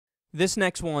This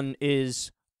next one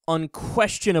is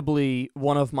unquestionably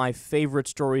one of my favorite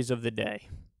stories of the day.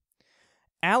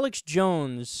 Alex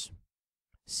Jones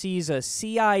sees a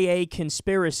CIA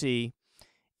conspiracy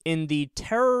in the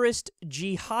terrorist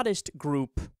jihadist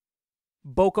group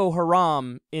Boko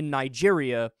Haram in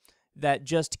Nigeria that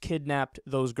just kidnapped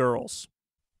those girls.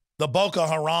 The Boko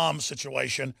Haram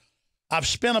situation. I've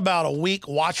spent about a week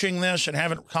watching this and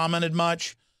haven't commented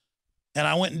much. And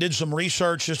I went and did some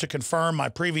research just to confirm my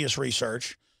previous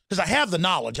research. Because I have the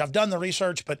knowledge. I've done the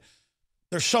research, but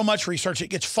there's so much research, it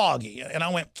gets foggy. And I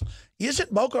went,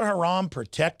 isn't Boko Haram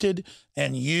protected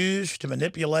and used to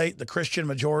manipulate the Christian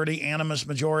majority, animist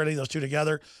majority, those two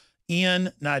together,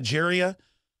 in Nigeria?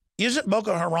 Isn't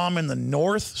Boko Haram in the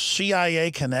north CIA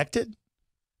connected?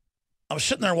 I was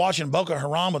sitting there watching Boko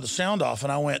Haram with the sound off,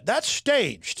 and I went, that's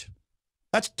staged.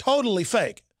 That's totally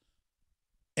fake.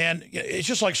 And it's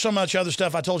just like so much other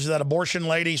stuff. I told you that abortion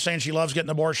lady saying she loves getting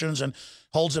abortions and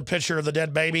holds a picture of the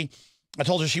dead baby. I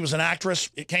told you she was an actress.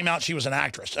 It came out she was an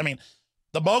actress. I mean,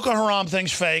 the Boko Haram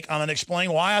thing's fake. I'm going to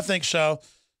explain why I think so.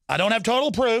 I don't have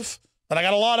total proof, but I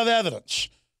got a lot of evidence.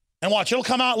 And watch, it'll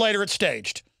come out later. It's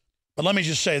staged. But let me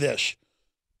just say this.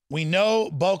 We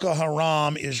know Boko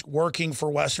Haram is working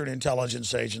for Western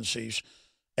intelligence agencies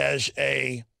as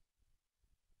a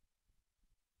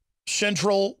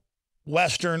central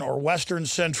Western or Western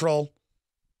Central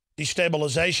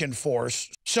destabilization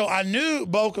force. So I knew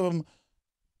Boko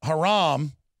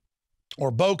Haram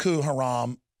or Boko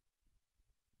Haram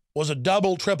was a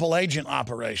double, triple agent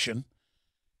operation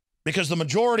because the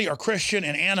majority are Christian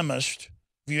and animist.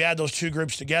 If you add those two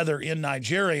groups together in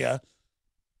Nigeria,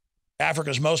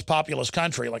 Africa's most populous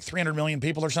country, like 300 million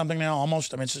people or something now,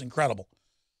 almost. I mean, it's incredible.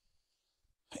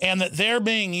 And that they're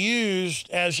being used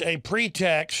as a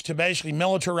pretext to basically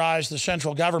militarize the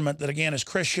central government that, again, is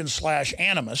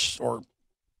Christian/animist or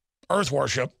earth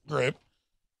worship group,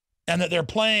 and that they're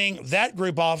playing that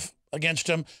group off against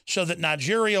them so that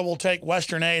Nigeria will take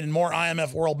Western aid and more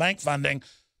IMF World Bank funding,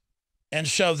 and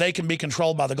so they can be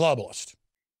controlled by the globalists.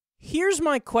 Here's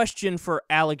my question for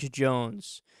Alex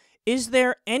Jones. Is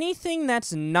there anything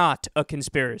that's not a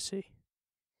conspiracy?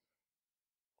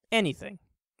 Anything?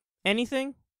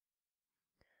 Anything?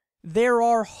 There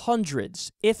are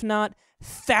hundreds, if not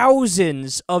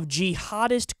thousands, of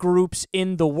jihadist groups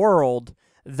in the world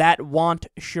that want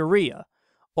Sharia.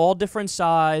 All different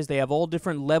size, they have all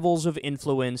different levels of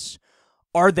influence.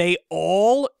 Are they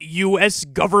all U.S.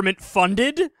 government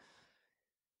funded?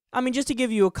 I mean, just to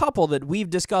give you a couple that we've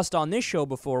discussed on this show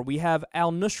before, we have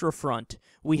Al-Nusra Front,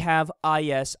 we have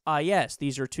ISIS.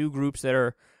 These are two groups that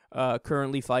are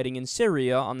currently fighting in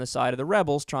Syria on the side of the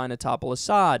rebels trying to topple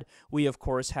Assad. We, of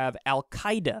course, have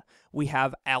Al-Qaeda. We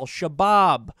have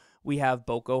Al-Shabaab. We have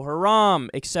Boko Haram,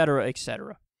 etc.,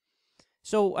 etc.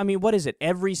 So, I mean, what is it?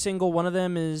 Every single one of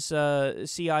them is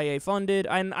CIA funded.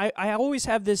 And I always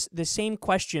have the same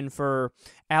question for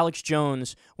Alex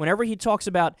Jones whenever he talks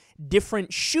about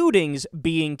different shootings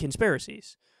being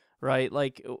conspiracies, right?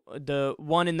 Like the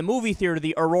one in the movie theater,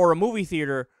 the Aurora movie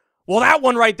theater. Well, that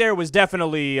one right there was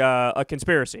definitely a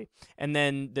conspiracy. And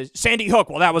then the Sandy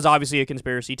Hook, well, that was obviously a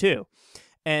conspiracy too.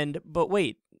 But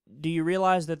wait, do you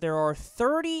realize that there are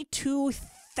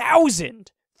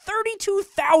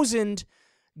 32,000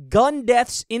 gun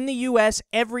deaths in the U.S.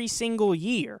 every single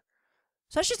year?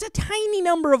 So that's just a tiny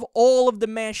number of all of the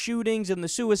mass shootings and the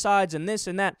suicides and this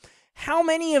and that. How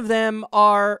many of them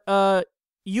are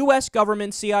U.S.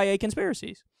 government CIA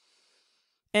conspiracies?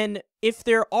 And if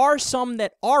there are some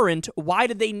that aren't, why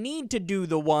do they need to do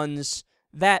the ones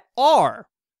that are?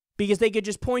 Because they could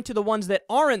just point to the ones that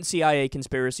aren't CIA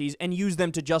conspiracies and use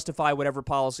them to justify whatever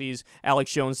policies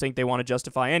Alex Jones think they want to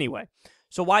justify anyway.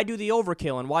 So why do the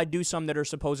overkill and why do some that are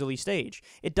supposedly staged?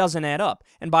 It doesn't add up.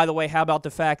 And by the way, how about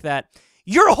the fact that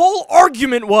your whole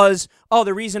argument was, oh,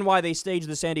 the reason why they staged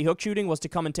the Sandy Hook shooting was to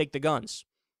come and take the guns.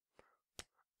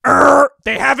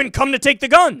 They haven't come to take the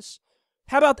guns.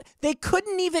 How about they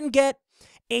couldn't even get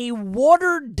a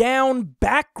watered-down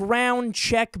background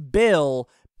check bill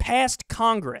past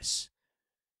Congress.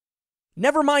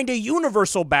 Never mind a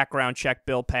universal background check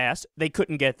bill passed. They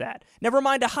couldn't get that. Never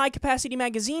mind a high-capacity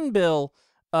magazine bill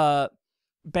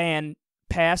ban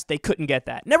passed. They couldn't get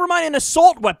that. Never mind an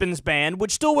assault weapons ban,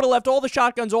 which still would have left all the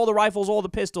shotguns, all the rifles, all the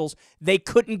pistols. They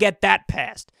couldn't get that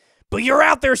passed. But you're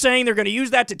out there saying they're going to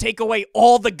use that to take away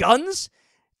all the guns?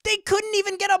 They couldn't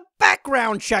even get a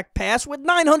background check pass with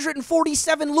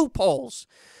 947 loopholes.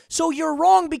 So you're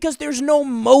wrong because there's no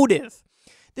motive.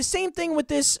 The same thing with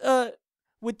this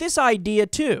idea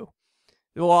too.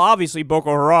 Well, obviously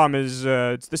Boko Haram is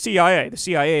it's the CIA. The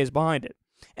CIA is behind it.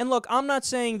 And look, I'm not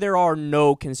saying there are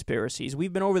no conspiracies.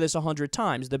 We've been over this 100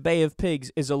 times. The Bay of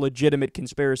Pigs is a legitimate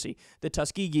conspiracy. The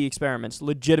Tuskegee experiments,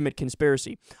 legitimate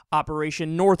conspiracy.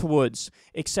 Operation Northwoods,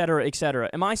 etc., etc.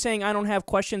 Am I saying I don't have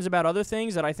questions about other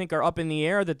things that I think are up in the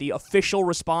air, that the official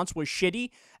response was shitty?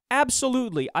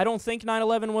 Absolutely. I don't think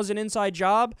 9/11 was an inside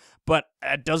job, but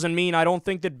that doesn't mean I don't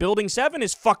think that Building 7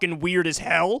 is fucking weird as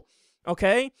hell.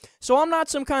 Okay? So I'm not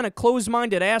some kind of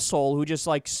closed-minded asshole who just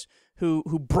likes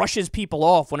who brushes people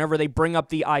off whenever they bring up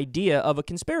the idea of a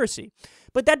conspiracy.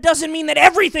 But that doesn't mean that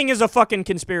everything is a fucking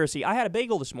conspiracy. I had a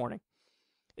bagel this morning.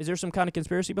 Is there some kind of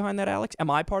conspiracy behind that, Alex?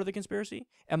 Am I part of the conspiracy?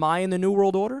 Am I in the New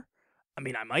World Order? I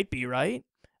mean, I might be, right?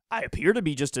 I appear to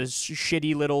be just a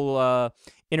shitty little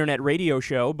internet radio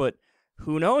show, but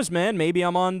who knows, man? Maybe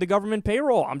I'm on the government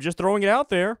payroll. I'm just throwing it out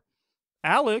there.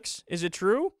 Alex, is it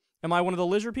true? Am I one of the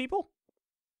lizard people?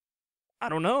 I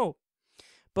don't know.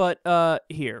 But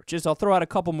here, I'll throw out a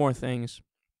couple more things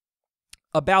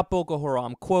about Boko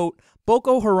Haram. Quote,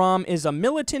 Boko Haram is a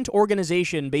militant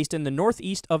organization based in the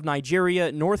northeast of Nigeria,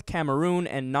 North Cameroon,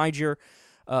 and Niger,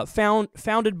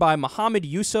 founded by Muhammad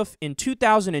Yusuf in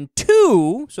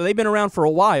 2002, so they've been around for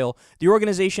a while. The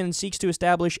organization seeks to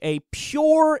establish a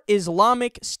pure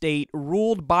Islamic state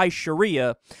ruled by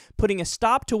Sharia, putting a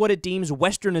stop to what it deems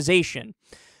westernization.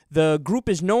 The group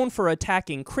is known for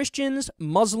attacking Christians,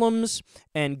 Muslims,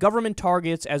 and government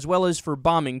targets, as well as for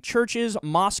bombing churches,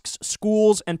 mosques,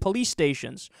 schools, and police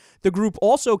stations. The group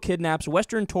also kidnaps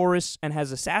Western tourists and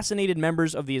has assassinated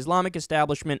members of the Islamic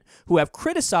establishment who have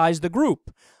criticized the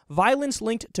group. Violence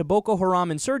linked to Boko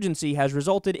Haram insurgency has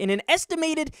resulted in an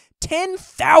estimated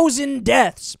 10,000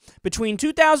 deaths between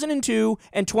 2002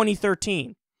 and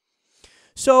 2013.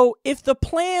 So if the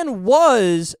plan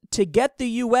was to get the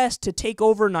U.S. to take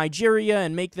over Nigeria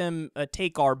and make them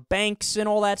take our banks and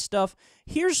all that stuff,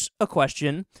 here's a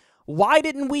question. Why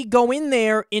didn't we go in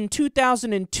there in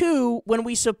 2002 when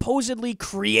we supposedly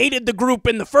created the group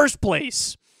in the first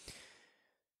place?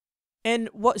 And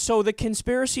so the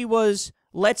conspiracy was,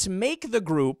 let's make the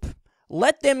group,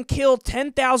 let them kill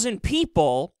 10,000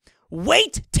 people,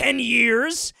 wait 10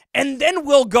 years, and then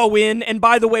we'll go in. And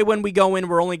by the way, when we go in,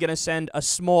 we're only going to send a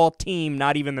small team,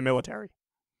 not even the military.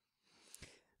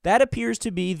 That appears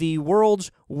to be the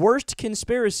world's worst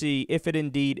conspiracy, if it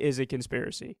indeed is a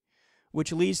conspiracy,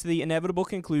 which leads to the inevitable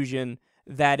conclusion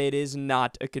that it is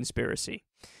not a conspiracy.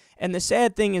 And the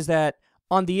sad thing is that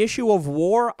on the issue of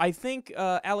war, I think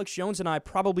Alex Jones and I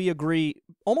probably agree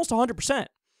almost 100%.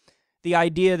 The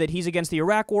idea that he's against the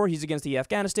Iraq war, he's against the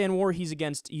Afghanistan war, he's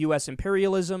against U.S.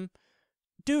 imperialism.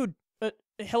 Dude,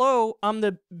 hello, I'm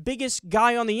the biggest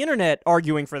guy on the internet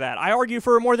arguing for that. I argue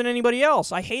for it more than anybody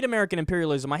else. I hate American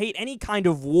imperialism. I hate any kind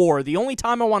of war. The only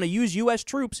time I want to use U.S.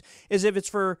 troops is if it's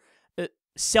for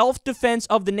self-defense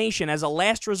of the nation as a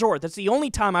last resort. That's the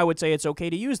only time I would say it's okay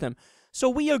to use them. So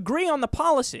we agree on the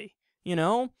policy, you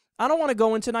know? I don't want to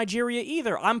go into Nigeria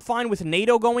either. I'm fine with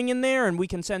NATO going in there, and we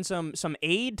can send some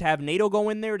aid to have NATO go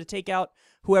in there to take out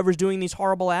whoever's doing these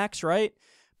horrible acts, right?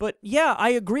 But yeah, I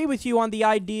agree with you on the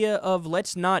idea of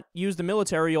let's not use the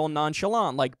military all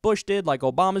nonchalant like Bush did, like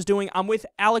Obama's doing. I'm with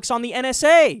Alex on the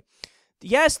NSA.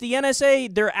 Yes, the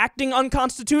NSA, they're acting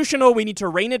unconstitutional. We need to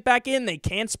rein it back in. They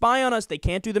can't spy on us. They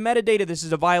can't do the metadata. This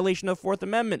is a violation of the Fourth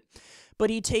Amendment.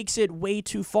 But he takes it way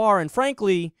too far, and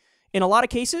frankly, in a lot of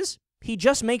cases, he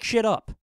just makes shit up.